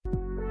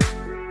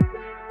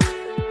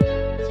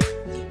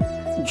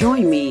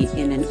Join me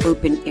in an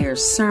open-air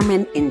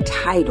sermon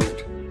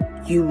entitled,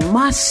 You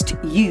Must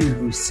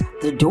Use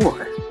the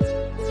Door.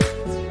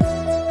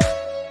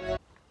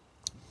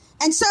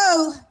 And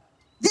so,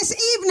 this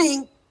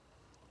evening,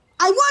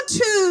 I want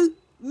to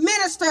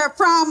minister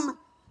from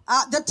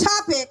the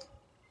topic,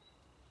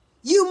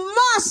 You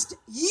Must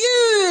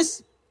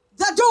Use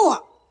the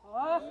Door.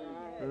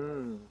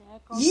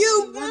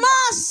 You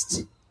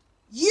must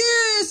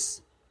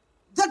use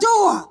the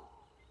door.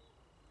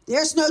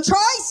 There's no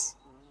choice.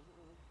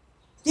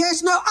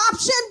 There's no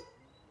option.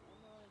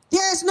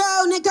 There's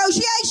no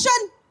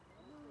negotiation.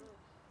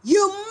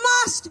 You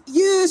must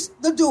use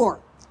the door.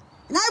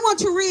 And I want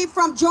to read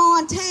from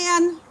John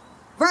 10,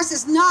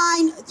 verses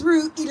 9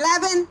 through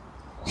 11.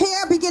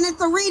 Here beginneth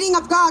the reading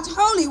of God's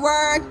holy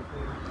word.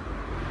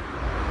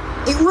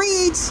 It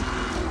reads,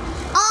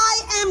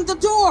 I am the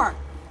door.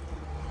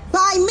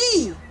 By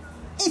me,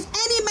 if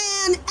any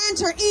man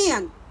enter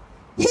in,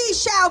 he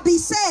shall be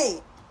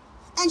saved,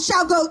 and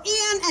shall go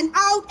in and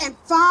out and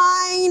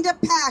find a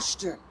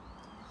pasture.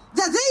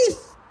 The thief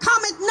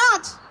cometh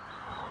not,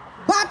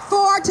 but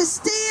for to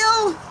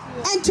steal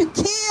and to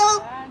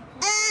kill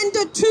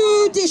and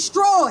to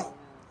destroy.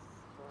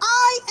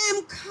 I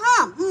am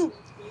come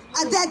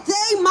that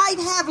they might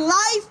have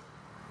life,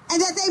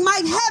 and that they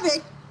might have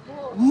it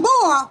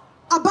more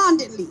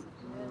abundantly.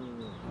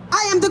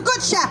 I am the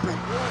good shepherd.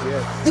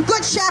 Yes. The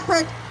good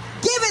shepherd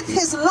giveth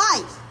his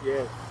life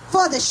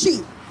for the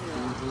sheep.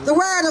 The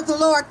word of the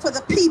Lord for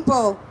the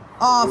people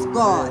of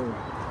God.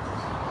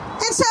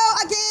 And so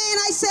again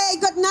I say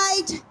good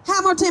night,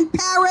 Hamilton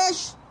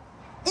Parish.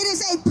 It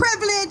is a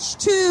privilege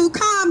to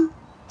come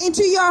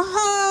into your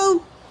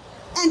home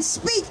and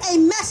speak a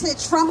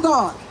message from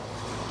God.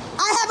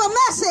 I have a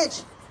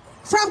message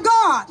from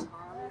God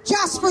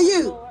just for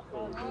you.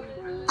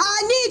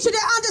 I need you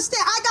to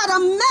understand, I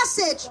got a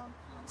message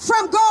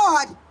from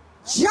God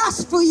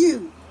just for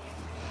you.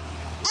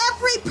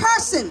 Every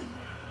person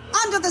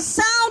under the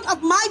sound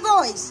of my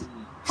voice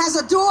has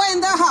a door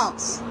in their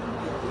house.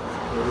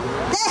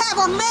 They have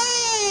a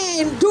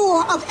main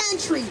door of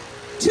entry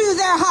to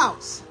their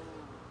house.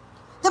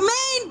 The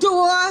main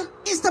door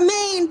is the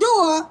main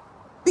door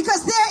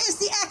because there is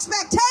the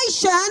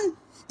expectation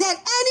that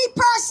any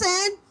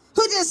person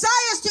who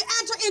desires to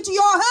enter into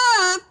your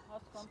home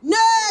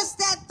knows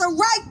that the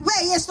right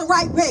way is the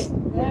right way.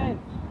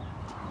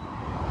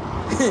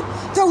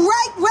 The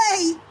right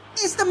way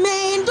is the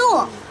main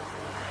door.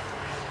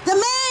 The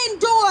main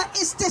door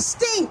is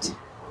distinct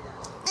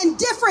and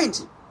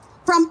different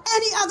from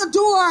any other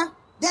door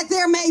that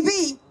there may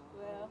be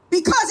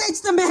because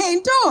it's the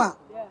main door.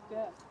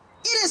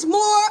 It is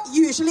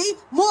usually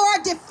more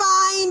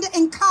defined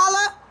in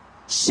color,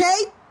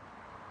 shape,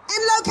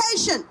 and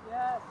location.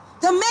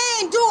 The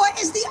main door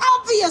is the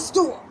obvious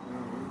door.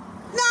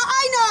 Now,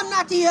 I know I'm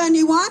not the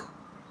only one.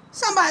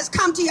 Somebody's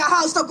come to your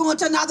house, they're going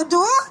to another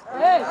door.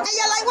 And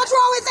you're like, what's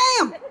wrong with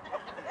them?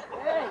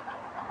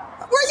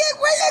 Where you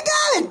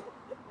going?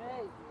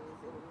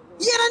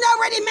 You don't know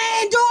where the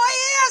main door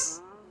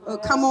is? Oh,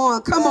 come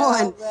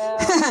on.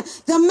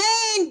 The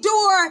main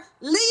door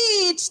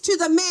leads to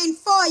the main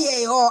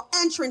foyer or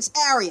entrance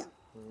area.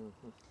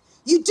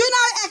 You do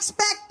not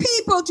expect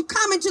people to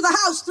come into the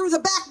house through the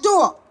back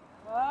door.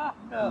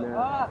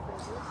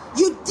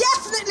 You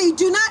definitely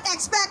do not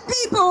expect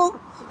people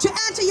to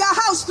enter your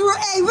house through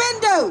a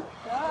window.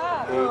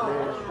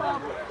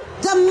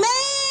 The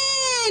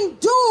main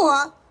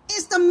door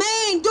is the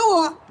main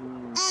door,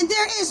 and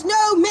there is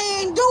no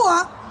main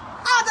door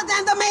other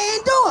than the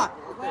main door.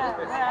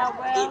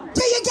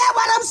 Do you get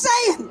what I'm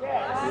saying?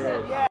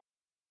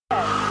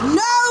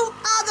 No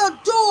other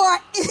door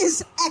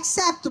is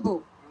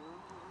acceptable.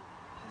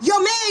 Your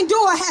main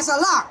door has a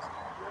lock.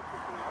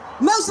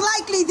 Most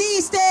likely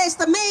these days,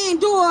 the main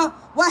door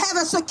will have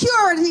a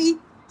security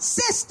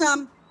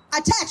system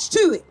attached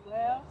to it.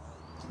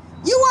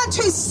 You want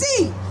to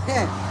see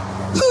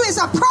who is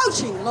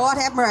approaching, Lord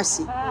have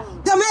mercy,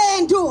 the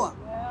main door.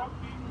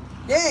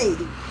 Hey,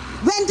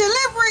 when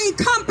delivery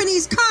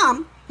companies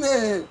come,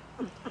 they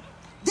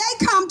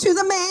come to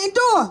the main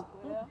door.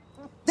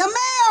 The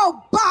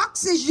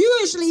mailbox is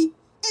usually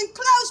in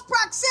close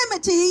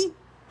proximity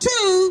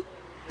to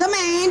the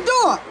main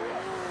door.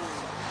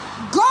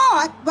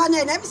 God, but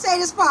let me say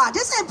this part.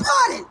 This is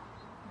important.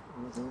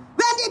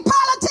 When the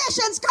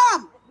politicians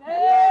come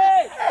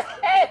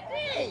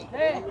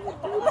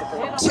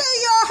to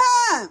your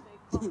home,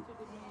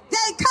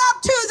 they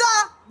come to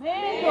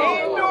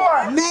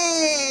the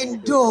main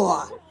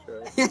door.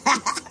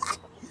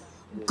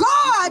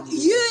 God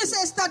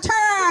uses the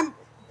term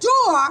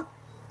door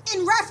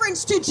in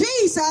reference to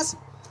Jesus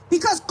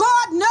because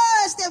God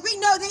knows that we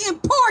know the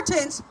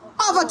importance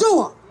of a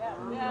door.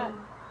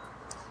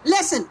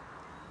 Listen,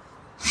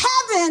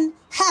 heaven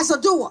has a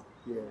door.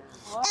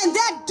 And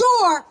that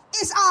door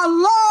is our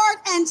Lord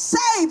and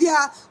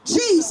Savior,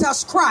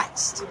 Jesus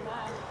Christ.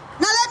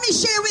 Now let me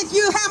share with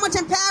you,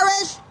 Hamilton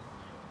Parish.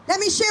 Let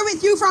me share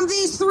with you from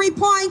these 3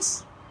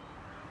 points.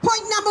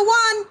 Point number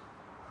 1,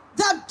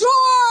 the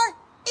door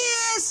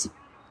is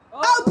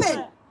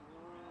open.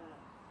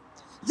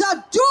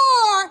 The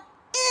door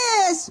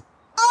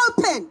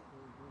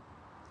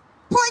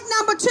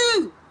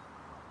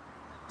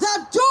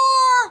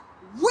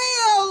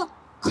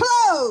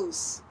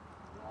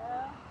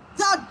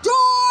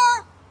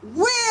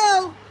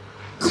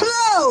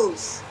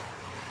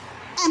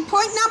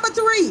Point number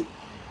 3.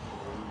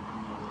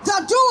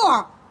 The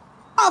door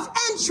of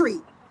entry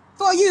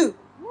for you.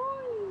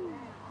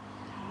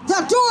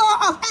 The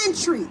door of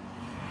entry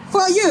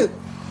for you.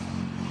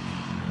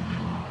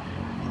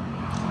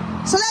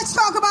 So let's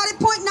talk about it.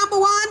 Point number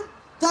 1.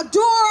 The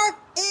door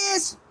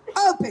is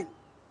open.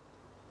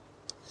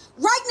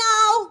 Right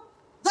now,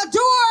 the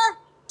door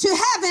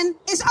to heaven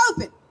is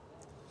open.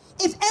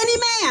 If any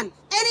man,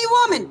 any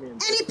woman,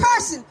 any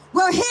person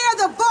will hear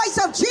the voice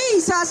of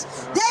Jesus,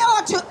 they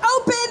ought to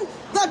open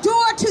the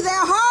door to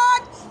their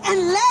heart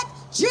and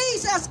let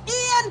Jesus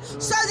in,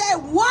 so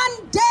that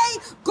one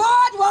day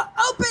God will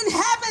open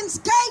heaven's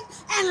gate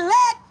and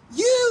let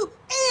you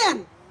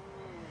in.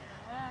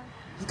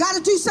 You got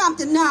to do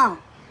something now.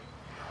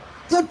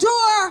 The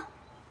door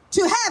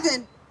to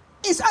heaven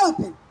is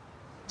open.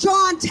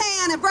 John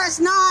 10 and verse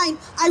 9,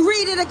 I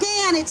read it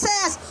again. It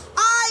says,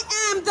 I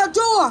am the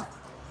door.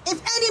 If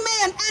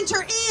any man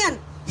enter in,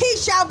 he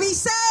shall be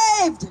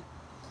saved,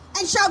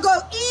 and shall go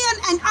in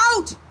and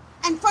out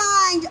and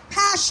find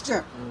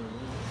pasture.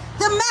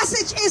 The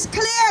message is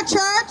clear,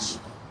 church.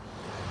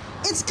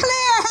 It's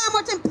clear,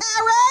 Hamilton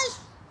Parish.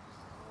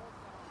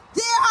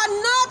 There are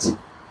not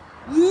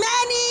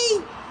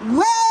many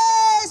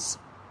ways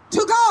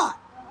to God.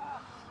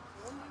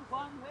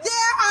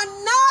 There are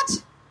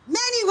not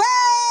many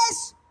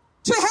ways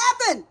to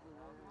heaven.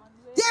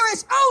 There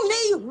is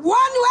only one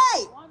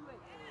way.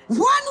 One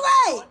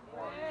way.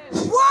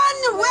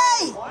 One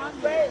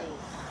way.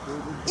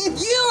 If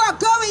you are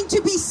going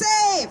to be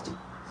saved,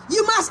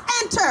 you must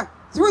enter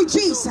through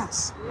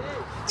Jesus.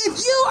 If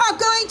you are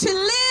going to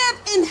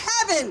live in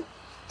heaven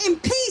in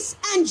peace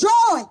and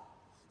joy,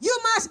 you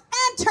must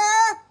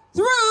enter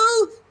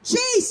through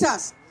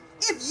Jesus.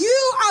 If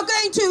you are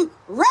going to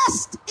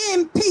rest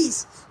in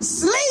peace,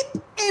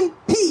 sleep in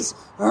peace,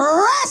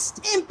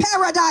 rest in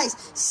paradise,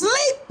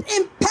 sleep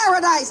in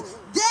paradise,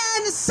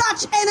 then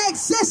such an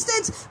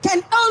existence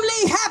can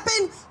only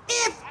happen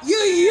if you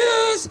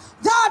use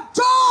the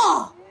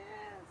door.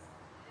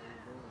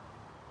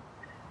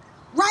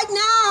 Right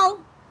now,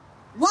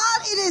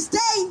 while it is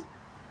day,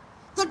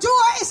 the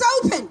door is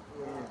open.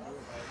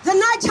 The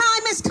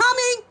nighttime is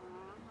coming,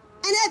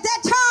 and at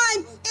that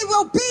time, it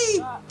will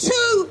be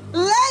too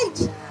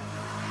late.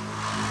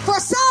 For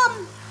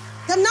some,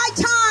 the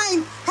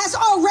nighttime has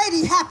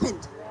already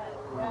happened.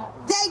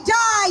 They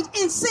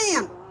died in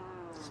sin.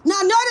 Now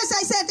notice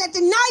I said that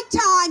the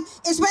nighttime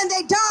is when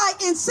they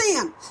die in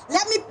sin.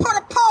 Let me put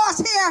a pause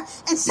here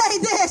and say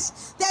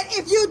this, that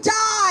if you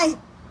die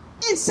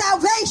in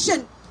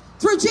salvation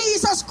through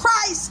Jesus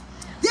Christ,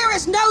 there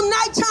is no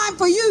nighttime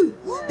for you,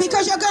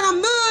 because you're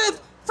going to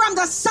move from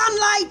the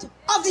sunlight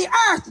of the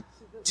earth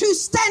to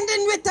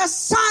standing with the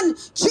Son,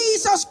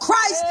 Jesus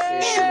Christ,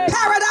 in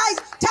paradise.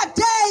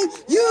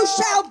 Today you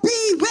shall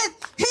be with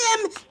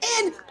him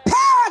in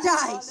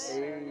paradise.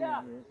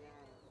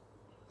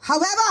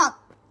 However,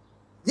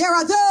 there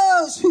are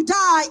those who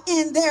die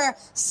in their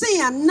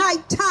sin.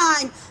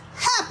 Nighttime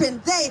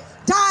happened. They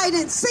died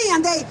in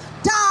sin. They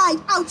died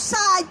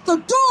outside the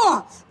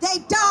door. They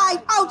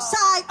died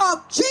outside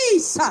of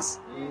Jesus.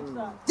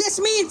 This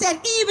means that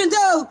even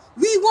though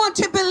we want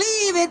to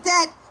believe it,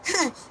 that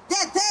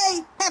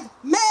they have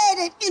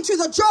made it into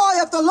the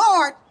joy of the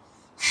Lord,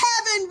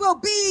 heaven will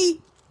be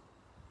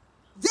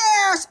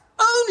theirs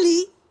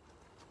only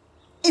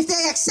if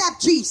they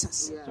accept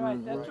Jesus. That's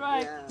right, that's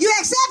right. You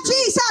accept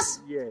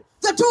Jesus,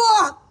 the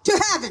door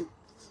to heaven.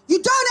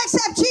 You don't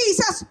accept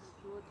Jesus,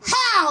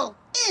 hell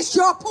is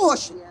your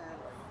portion.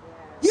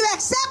 You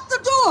accept the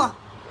door.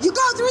 You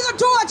go through the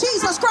door of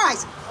Jesus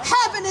Christ.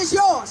 Heaven is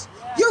yours.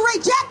 You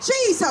reject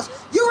Jesus.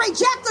 You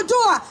reject the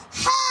door.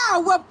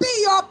 Hell will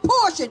be your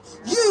portion.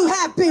 You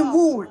have been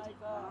warned.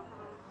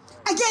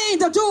 Again,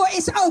 the door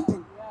is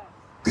open.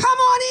 Come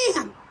on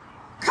in.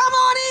 Come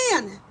on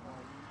in.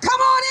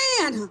 Come on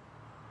in.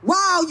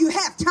 While you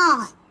have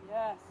time.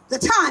 The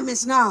time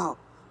is now.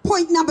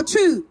 Point number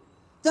 2.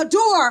 The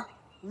door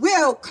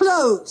will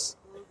close.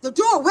 The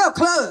door will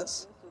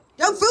close.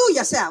 Don't fool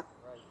yourself.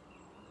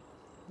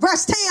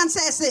 Verse 10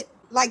 says it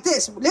like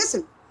this.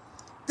 Listen.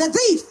 The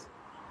thief.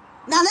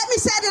 Now let me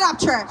set it up,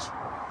 church.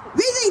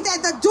 We think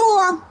that the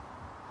door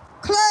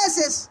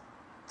closes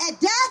at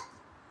death.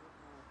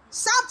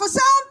 For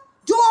some,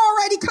 door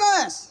already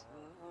closed.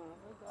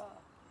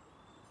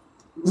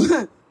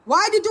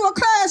 Why the door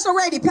closed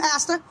already,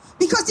 Pastor?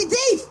 Because the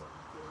thief.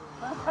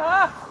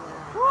 Now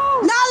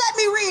let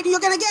me read. You're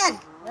going to get it.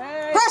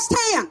 Verse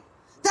 10.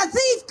 The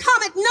thief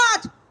cometh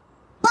not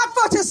but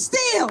for to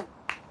steal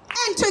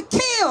and to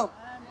kill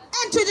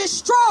and to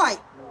destroy.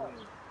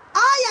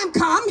 I am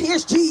come,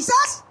 here's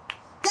Jesus,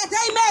 that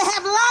they may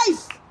have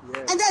life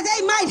and that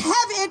they might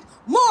have it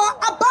more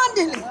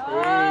abundantly.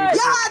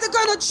 You're either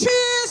going to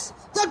choose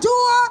the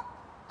door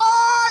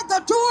or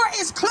the door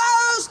is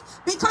closed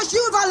because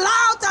you've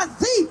allowed the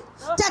thief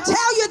to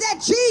tell you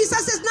that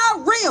Jesus is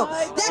not real,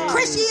 that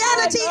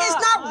Christianity is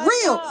not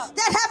real,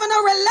 that having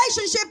a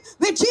relationship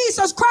with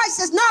Jesus Christ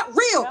is not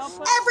real.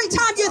 Every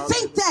time you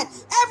think that,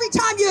 every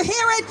time you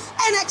hear it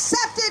and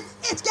accept it,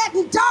 it's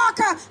getting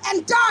darker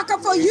and darker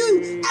for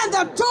you, and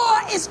the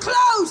door is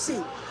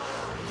closing.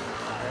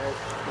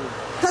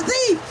 The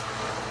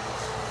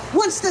thief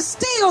wants to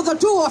steal the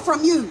door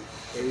from you.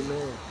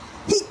 Amen.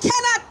 He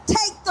cannot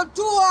take the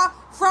door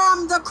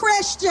from the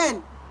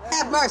Christian.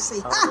 Have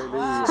mercy.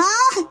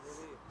 Huh?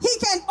 He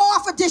can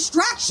offer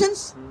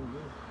distractions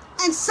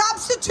and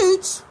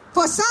substitutes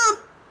for some.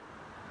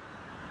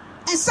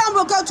 And some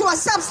will go to a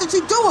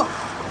substitute door,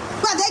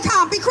 but they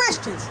can't be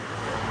Christians.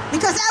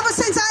 Because ever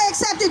since I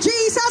accepted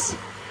Jesus,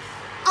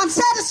 I'm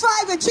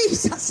satisfied with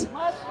Jesus.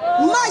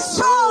 My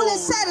soul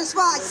is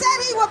satisfied.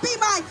 Said he will be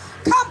my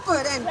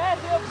comfort, and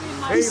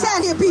he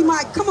said he'll be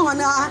my, come on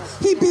now,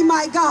 he'd be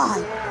my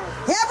God.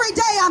 Every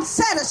day I'm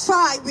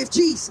satisfied with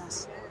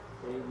Jesus.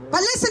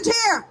 But listen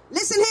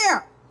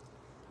here.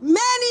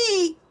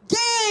 Many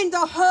gain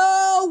the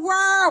whole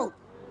world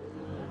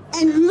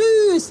and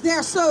lose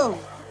their soul.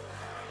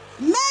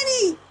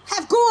 Many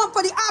have gone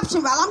for the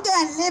option, well, I'm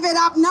going to live it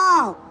up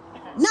now,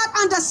 not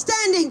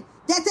understanding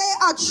that they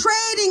are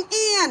trading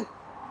in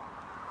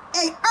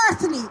a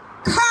earthly,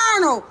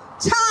 carnal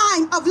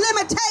time of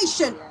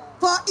limitation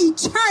for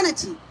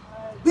eternity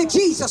with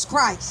Jesus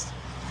Christ.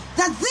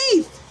 The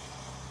thief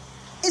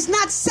is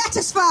not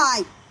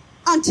satisfied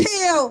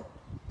until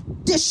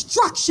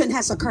destruction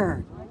has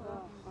occurred.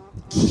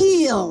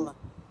 Kill,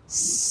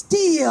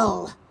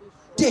 steal,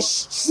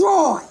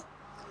 destroy.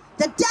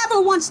 The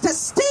devil wants to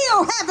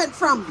steal heaven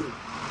from you.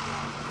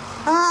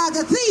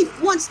 The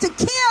thief wants to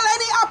kill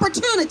any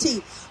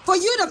opportunity for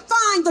you to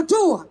find the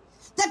door.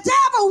 The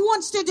devil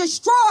wants to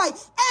destroy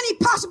any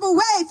possible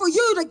way for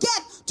you to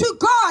get to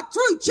God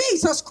through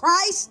Jesus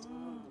Christ.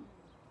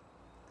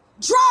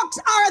 Drugs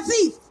are a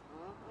thief.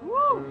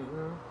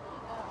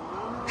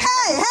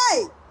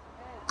 Hey.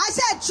 I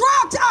said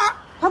drugs are...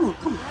 Come on.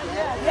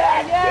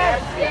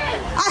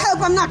 I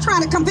hope I'm not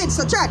trying to convince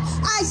the church.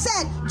 I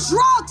said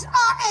drugs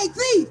are a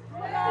thief.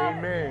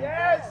 Amen.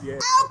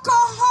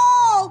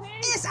 Alcohol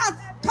is a...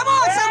 Come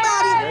on,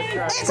 somebody.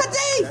 It's a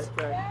thief.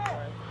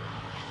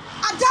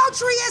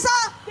 Adultery is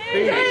a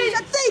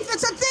thief.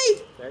 It's a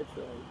thief.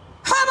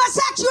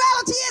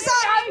 Homosexuality is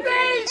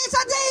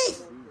a thief.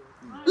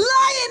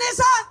 Lying is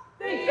a...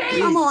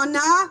 Come on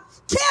now.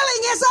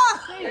 Killing is a...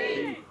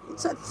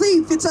 It's a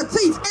thief. It's a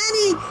thief.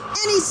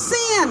 Any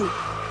sin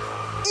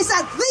is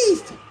a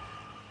thief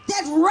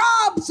that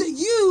robs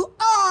you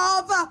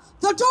of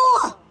the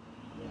door.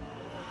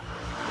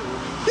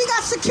 We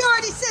got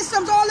security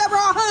systems all over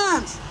our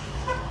homes.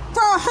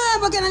 For our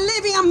home, we're going to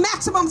live here a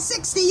maximum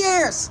 60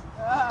 years.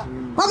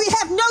 But we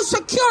have no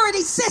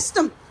security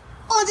system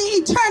on the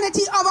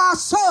eternity of our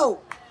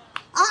soul.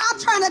 I'm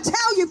trying to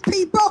tell you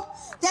people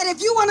that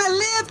if you want to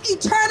live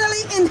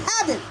eternally in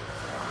heaven,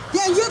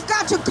 then you've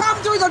got to come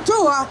through the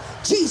door,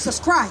 Jesus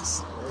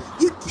Christ.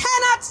 You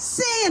cannot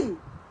sin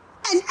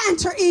and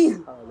enter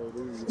in.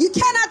 You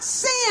cannot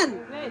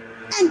sin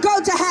and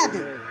go to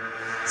heaven.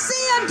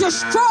 Sin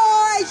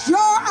destroys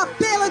your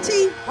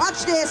ability,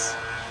 watch this,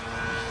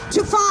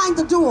 to find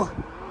the door.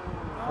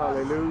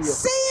 Hallelujah.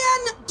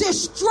 Sin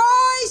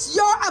destroys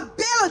your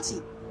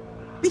ability.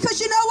 Because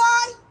you know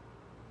why?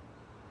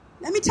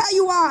 Let me tell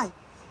you why.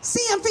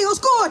 Sin feels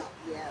good.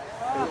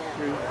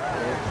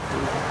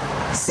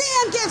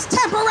 Sin gives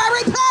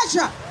temporary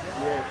pleasure.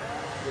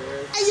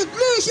 And you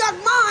lose your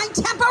mind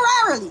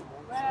temporarily.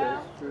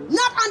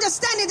 Not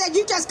understanding that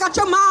you just got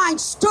your mind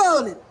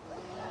stolen.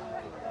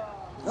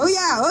 Oh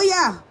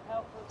yeah.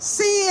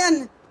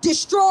 Sin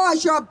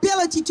destroys your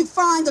ability to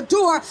find the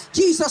door,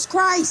 Jesus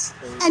Christ,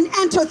 and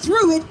enter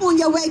through it on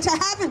your way to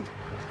heaven.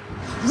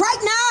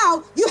 Right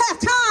now, you have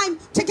time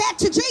to get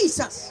to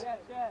Jesus.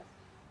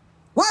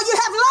 While you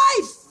have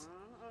life,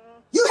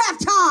 you have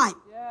time.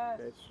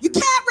 You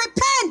can't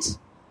repent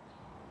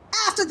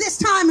after this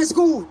time is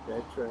gone.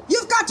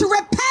 You've got to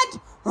repent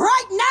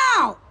right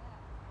now.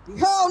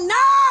 Behold,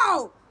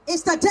 now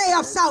is the day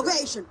of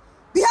salvation.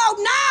 Behold,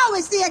 now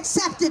is the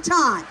accepted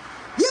time.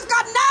 You've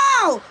got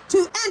now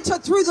to enter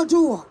through the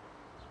door.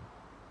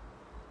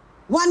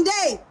 One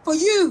day for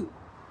you,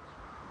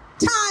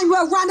 time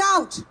will run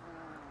out.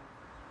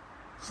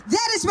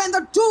 That is when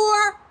the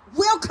door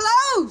will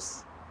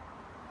close.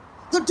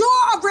 The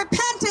door of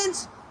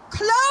repentance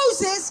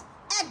closes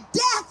at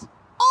death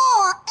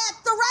or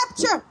at the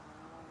rapture.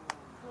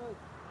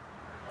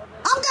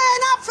 I'm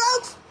going up,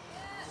 folks.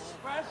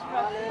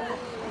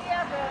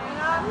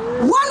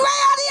 One way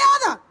or the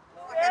other.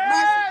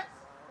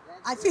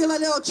 I feel a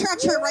little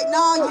church hurt right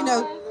now, you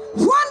know.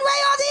 One way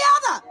or the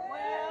other.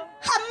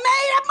 I've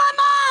made up my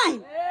mind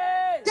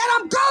that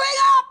I'm going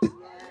up.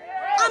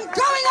 I'm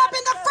going up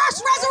in the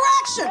first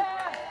resurrection.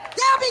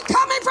 They'll be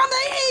coming from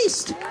the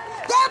east.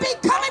 They'll be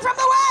coming from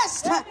the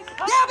west.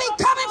 They'll be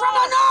coming from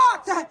the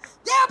north.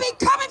 They'll be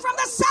coming from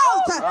the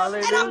south.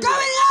 Hallelujah. And I'm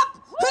going up.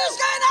 Who's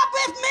going up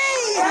with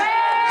me?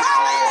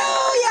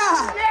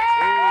 Hallelujah.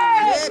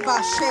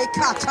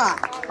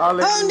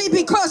 Hallelujah. Only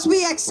because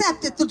we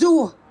accepted the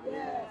door.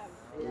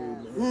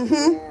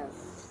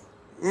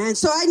 And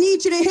so I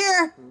need you to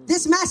hear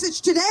this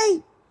message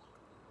today.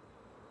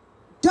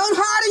 Don't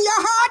harden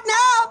your heart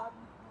now.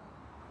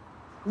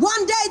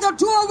 One day the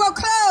door will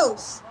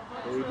close.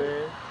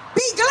 Amen.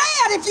 Be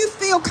glad if you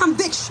feel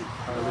conviction.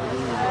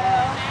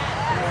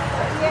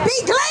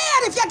 Be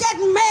glad if you're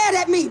getting mad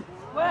at me.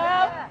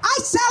 I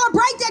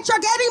celebrate that you're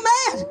getting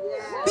mad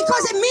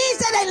because it means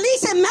that at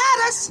least it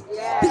matters,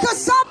 because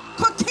some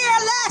could care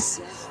less.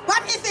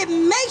 But if it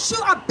makes you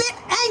a bit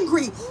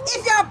angry,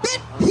 if you're a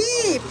bit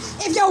peeved,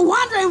 if you're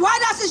wondering why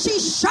doesn't she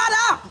shut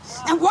up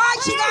and why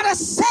she gotta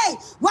say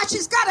what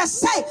she's gotta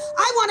say,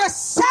 I want to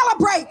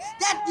celebrate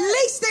that at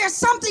least there's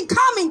something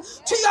coming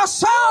to your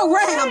soul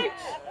realm.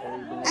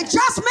 And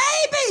just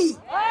maybe,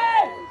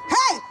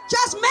 hey,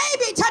 just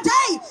maybe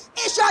today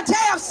is your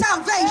day of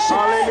salvation.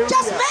 Hallelujah.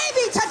 Just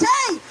maybe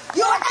today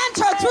you'll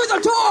enter through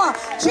the door,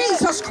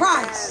 Jesus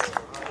Christ.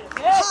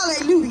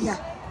 Hallelujah.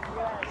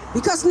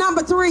 Because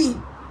number 3,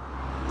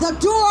 the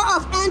door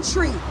of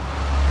entry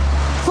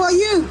for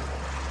you.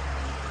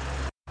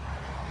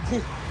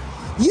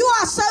 You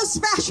are so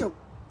special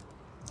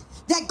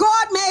that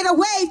God made a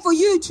way for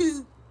you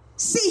to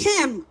see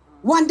him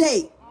one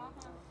day.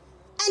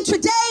 And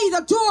today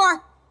the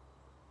door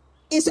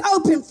is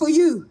open for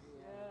you.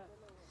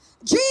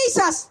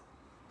 Jesus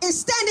is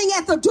standing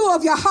at the door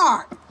of your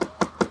heart.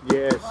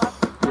 Yes.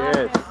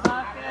 Yes.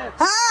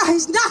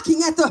 He's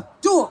knocking at the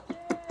door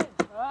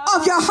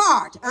of your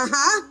heart.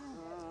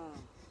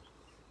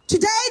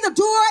 Today the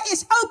door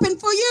is open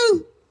for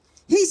you.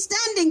 He's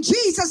standing,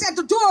 Jesus, at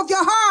the door of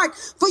your heart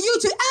for you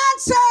to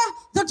answer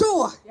the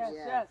door.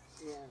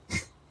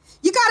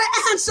 You got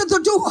to answer the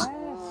door.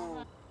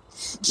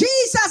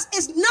 Jesus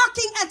is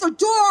knocking at the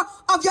door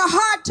of your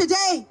heart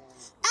today.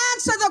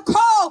 Answer the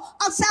call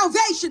of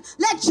salvation.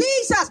 Let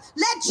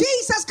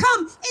Jesus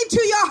come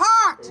into your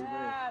heart.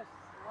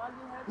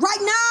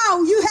 Right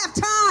now, you have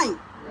time.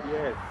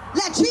 Yes.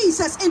 Let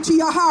Jesus into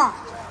your heart.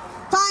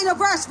 Final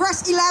verse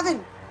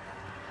 11.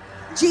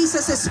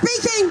 Jesus is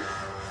speaking.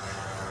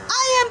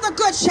 I am the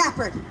good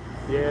shepherd.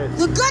 Yes.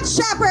 The good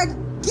shepherd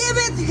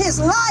giveth his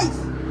life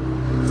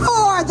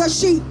for the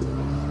sheep.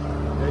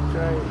 That's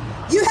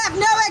right. You have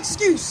no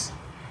excuse.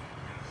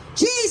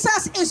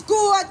 Jesus is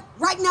good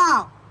right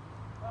now.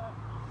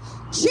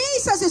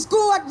 Jesus is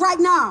good right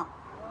now.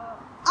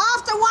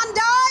 After one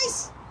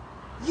dies,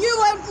 you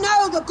won't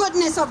know the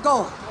goodness of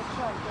God.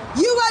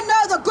 You won't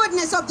know the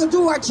goodness of the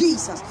door,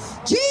 Jesus.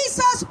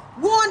 Jesus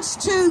wants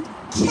to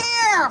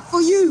care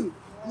for you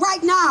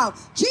right now.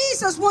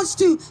 Jesus wants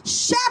to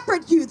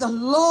shepherd you. The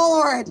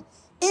Lord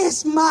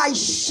is my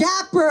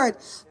shepherd.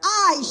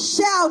 I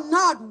shall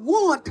not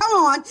want. Come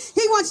on.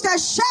 He wants to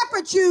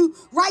shepherd you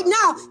right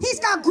now. He's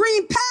got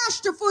green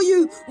pasture for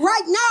you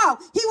right now.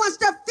 He wants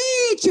to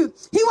feed you.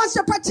 He wants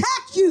to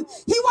protect you.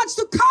 He wants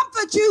to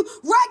comfort you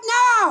right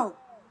now.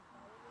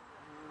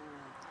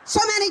 So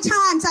many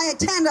times I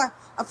attend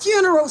a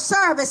funeral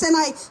service and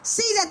I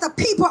see that the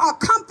people are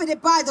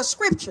comforted by the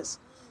scriptures.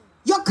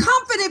 You're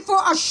comforted for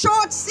a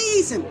short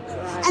season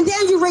and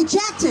then you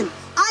reject him.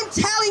 I'm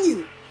telling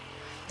you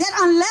that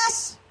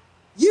unless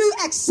you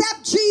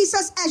accept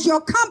Jesus as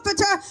your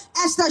comforter,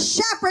 as the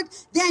shepherd,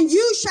 then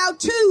you shall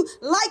too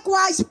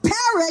likewise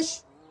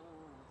perish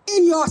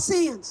in your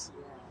sins.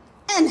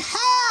 And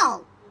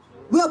hell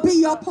will be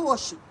your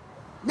portion.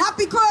 Not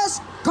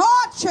because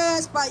God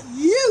chose, but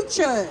you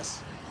chose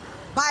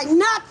by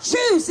not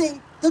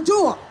choosing the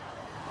door.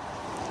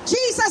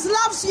 Jesus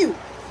loves you.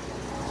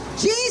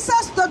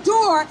 Jesus, the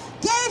door,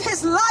 gave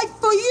his life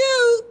for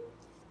you,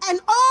 and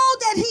all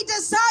that he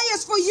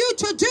desires for you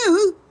to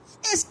do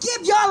is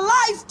give your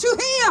life to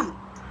him.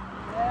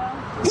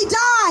 He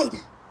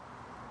died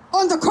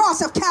on the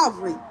cross of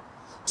Calvary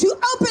to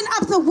open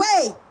up the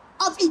way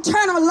of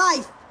eternal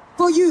life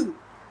for you.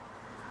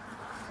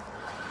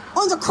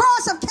 On the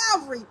cross of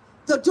Calvary,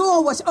 the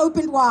door was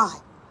opened wide.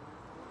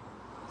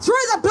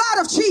 Through the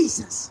blood of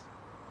Jesus,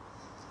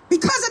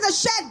 because of the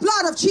shed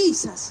blood of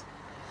Jesus,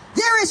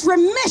 there is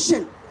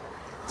remission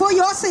for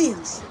your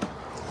sins.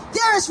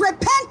 There is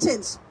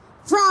repentance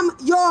from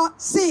your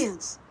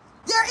sins.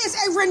 There is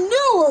a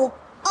renewal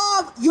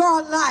of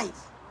your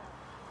life.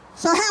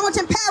 So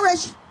Hamilton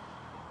Parish,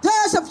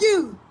 those of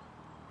you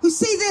who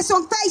see this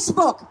on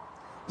Facebook,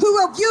 who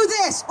will view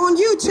this on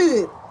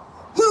YouTube,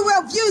 who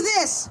will view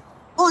this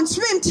on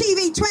Swim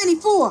TV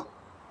 24,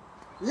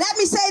 let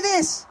me say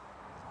this.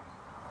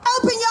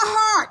 Open your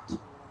heart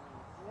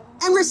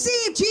and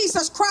receive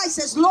Jesus Christ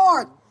as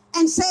Lord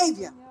and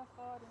Savior.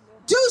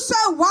 Do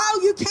so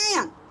while you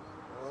can.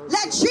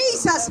 Let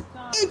Jesus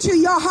into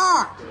your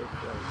heart.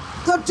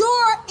 The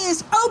door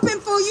is open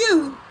for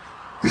you.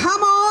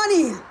 Come on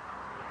in.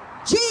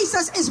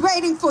 Jesus is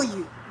waiting for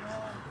you.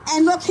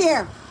 And look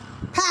here,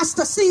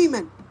 Pastor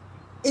Seaman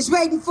is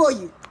waiting for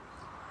you.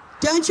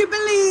 Don't you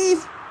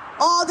believe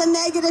all the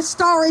negative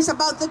stories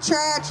about the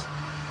church?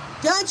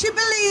 Don't you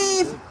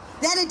believe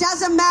that it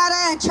doesn't matter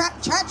and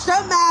church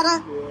don't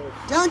matter?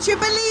 Don't you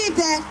believe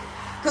that?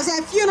 Because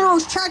at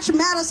funerals, church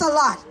matters a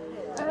lot.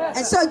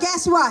 And so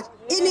guess what?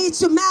 It needs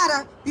to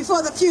matter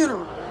before the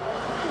funeral.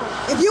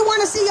 If you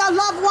want to see your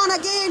loved one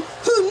again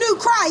who knew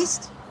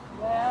Christ,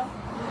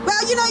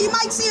 well, you know, you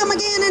might see him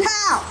again in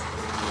hell.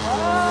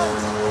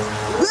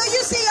 Will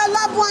you see your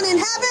loved one in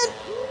heaven,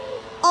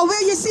 or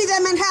will you see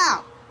them in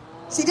hell?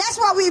 See, that's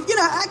why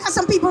I got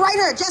some people right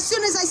here, just as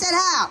soon as I said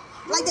hell,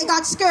 like they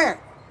got scared.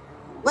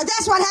 But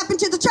that's what happened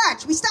to the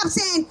church. We stopped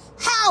saying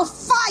hell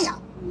fire.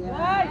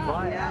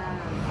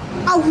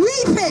 A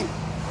weeping,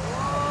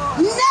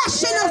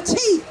 gnashing of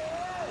teeth.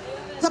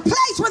 The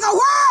place where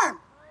the worm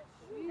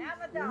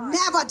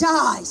never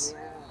dies.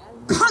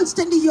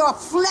 Constantly your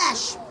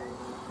flesh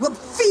will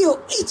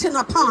feel eaten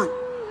upon.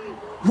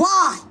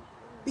 Why?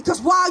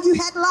 Because while you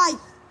had life,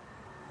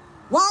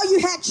 while you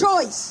had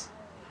choice,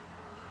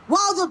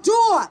 while the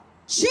door,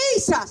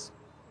 Jesus,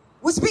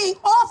 was being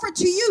offered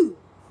to you,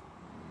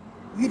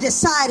 you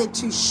decided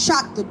to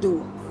shut the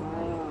door.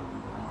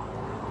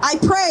 I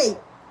pray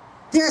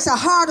there's a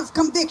heart of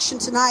conviction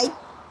tonight,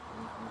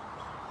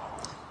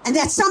 and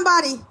that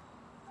somebody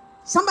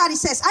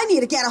says, I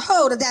need to get a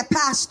hold of that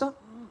pastor.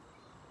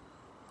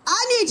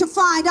 I need to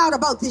find out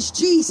about this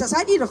Jesus.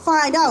 I need to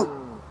find out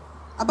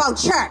about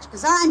church,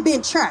 because I ain't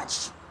been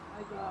church.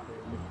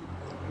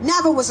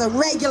 Never was a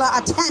regular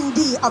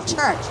attendee of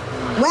church.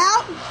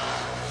 Well,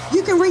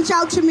 you can reach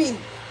out to me.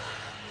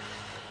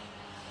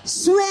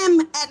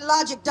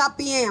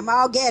 swim@logic.bm.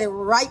 I'll get it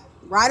right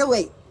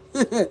away.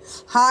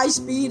 High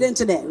speed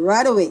internet,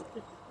 right away.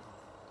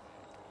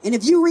 And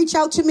if you reach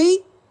out to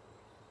me,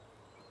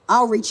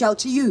 I'll reach out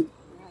to you.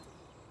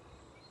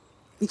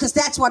 Because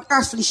that's what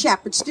earthly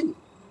shepherds do.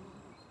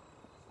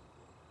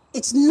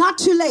 It's not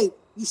too late.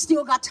 You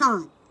still got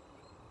time.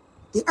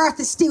 The earth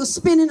is still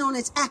spinning on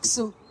its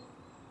axle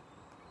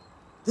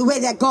the way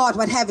that God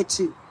would have it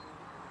to.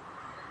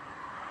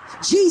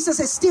 Jesus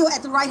is still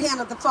at the right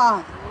hand of the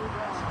Father.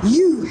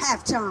 You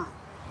have time.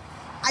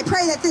 I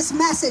pray that this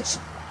message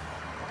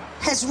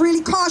has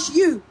really caused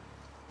you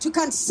to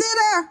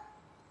consider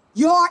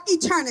your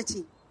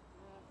eternity.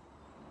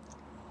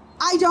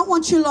 I don't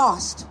want you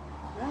lost.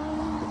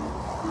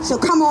 So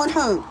come on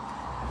home.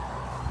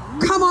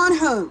 Come on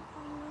home.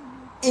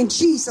 In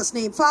Jesus'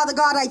 name. Father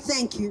God, I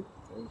thank you.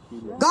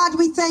 God,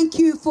 we thank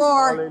you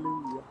for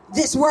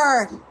this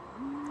word.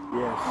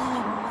 Yes.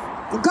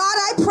 God,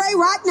 I pray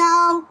right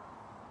now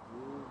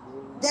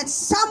that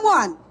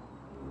someone,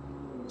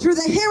 through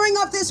the hearing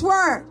of this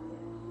word,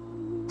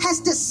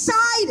 has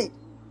decided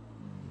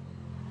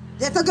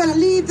that they're going to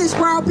leave this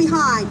world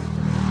behind.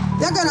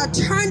 They're going to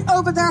turn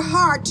over their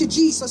heart to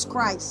Jesus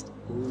Christ.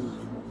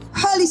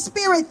 Holy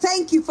Spirit,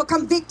 thank you for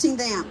convicting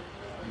them,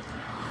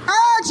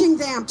 urging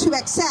them to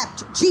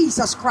accept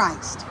Jesus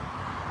Christ.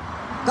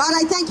 God,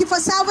 I thank you for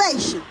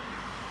salvation.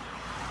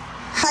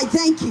 I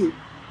thank you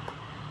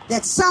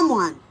that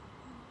someone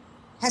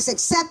has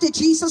accepted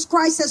Jesus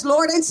Christ as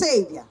Lord and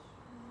Savior.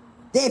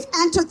 They've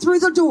entered through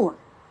the door,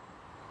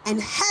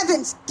 and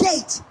heaven's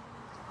gate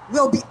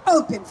will be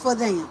open for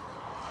them.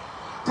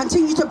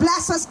 Continue to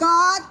bless us,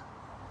 God,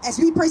 as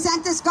we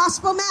present this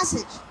gospel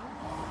message.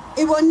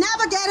 It will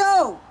never get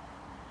old,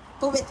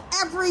 for with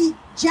every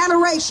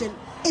generation,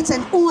 it's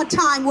an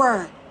on-time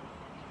word.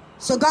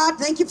 So God,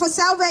 thank you for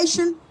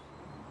salvation.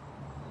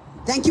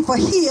 Thank you for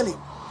healing.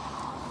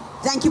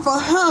 Thank you for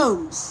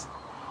homes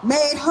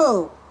made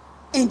whole.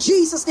 In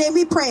Jesus' name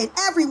we pray. And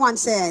everyone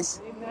says,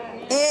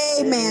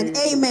 amen.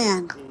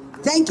 Amen.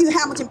 Thank you,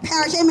 Hamilton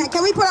Parish. Amen.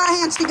 Can we put our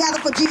hands together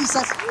for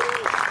Jesus?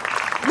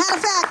 Matter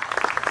of fact,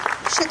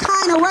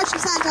 Shekinah Worship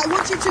Center, I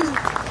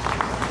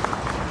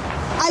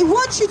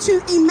want you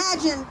to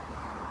imagine.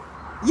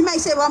 You may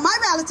say, well, my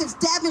relatives,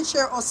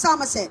 Devonshire or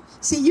Somerset.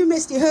 See, you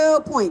missed the whole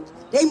point.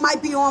 They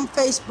might be on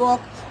Facebook.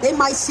 They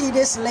might see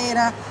this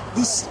later.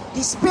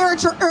 The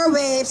spiritual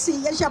airwaves,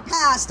 see, as your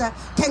pastor,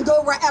 can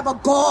go wherever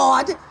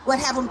God would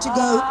have them to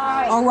go.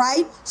 All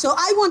right? So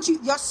I want you,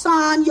 your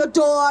son, your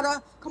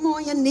daughter, come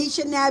on, your niece,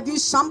 your nephew,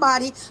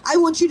 somebody. I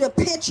want you to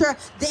picture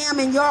them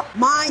in your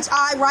mind's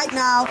eye right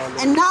now.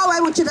 And now I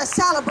want you to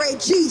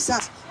celebrate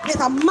Jesus with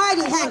a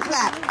mighty hand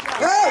clap.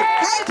 Oh,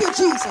 thank you,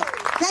 Jesus.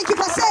 Thank you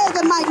for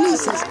saving my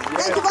nieces.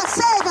 Thank you for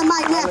saving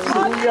my nephew.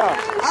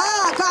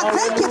 God,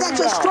 thank you that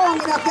you're strong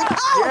enough. You're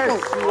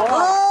powerful. Yes, you are.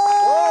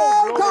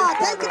 Oh, God,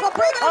 thank you for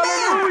bringing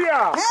them in.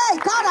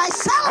 Hey, God, I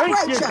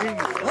celebrate you.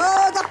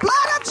 Oh, the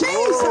blood of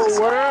Jesus.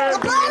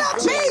 The blood of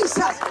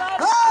Jesus.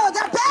 Oh,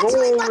 they're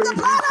battling, but the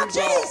blood of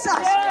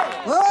Jesus.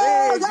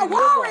 Oh, they're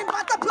warring,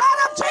 but the blood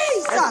of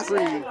Jesus.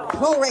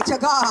 Glory to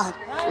God.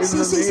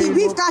 See,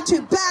 we've got to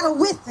battle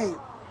with them.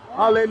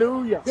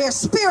 Hallelujah. There's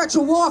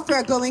spiritual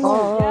warfare going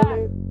on.